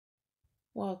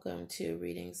Welcome to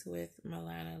Readings with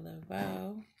Milana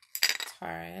Levoe,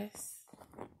 Taurus.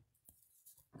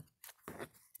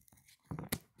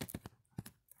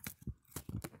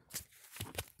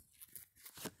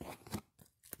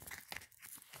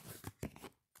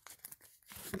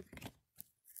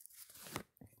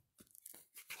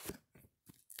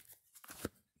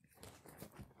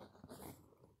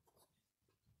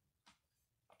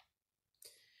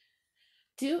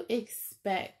 Do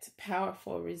expect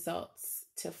powerful results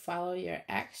to follow your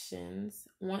actions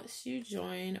once you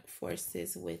join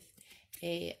forces with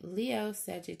a Leo,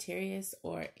 Sagittarius,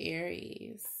 or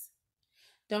Aries.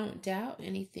 Don't doubt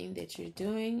anything that you're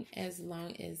doing as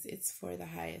long as it's for the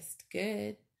highest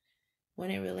good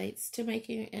when it relates to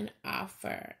making an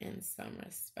offer in some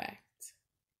respect.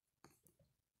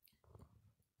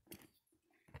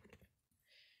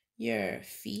 Your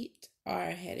feet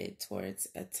are headed towards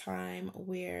a time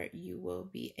where you will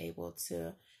be able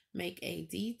to make a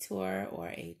detour or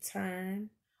a turn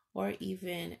or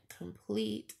even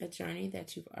complete a journey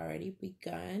that you've already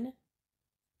begun.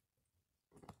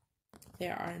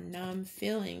 There are numb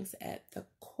feelings at the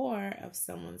core of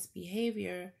someone's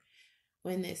behavior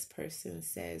when this person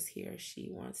says he or she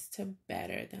wants to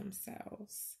better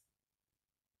themselves,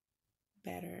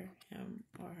 better him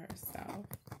or herself.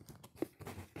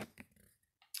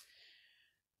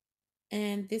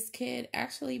 And this could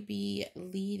actually be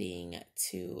leading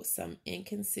to some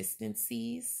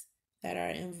inconsistencies that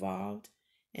are involved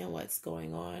in what's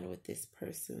going on with this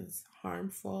person's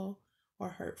harmful or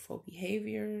hurtful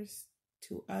behaviors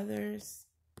to others.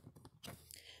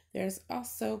 There's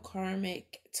also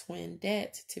karmic twin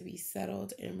debt to be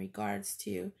settled in regards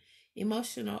to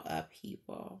emotional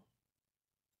upheaval.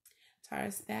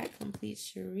 Taurus, that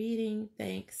completes your reading.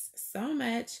 Thanks so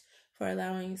much for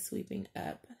allowing Sweeping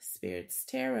Up Spirits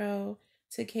Tarot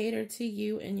to cater to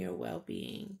you and your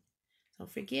well-being.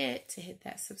 Don't forget to hit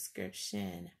that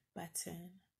subscription button.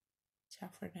 Ciao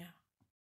for now.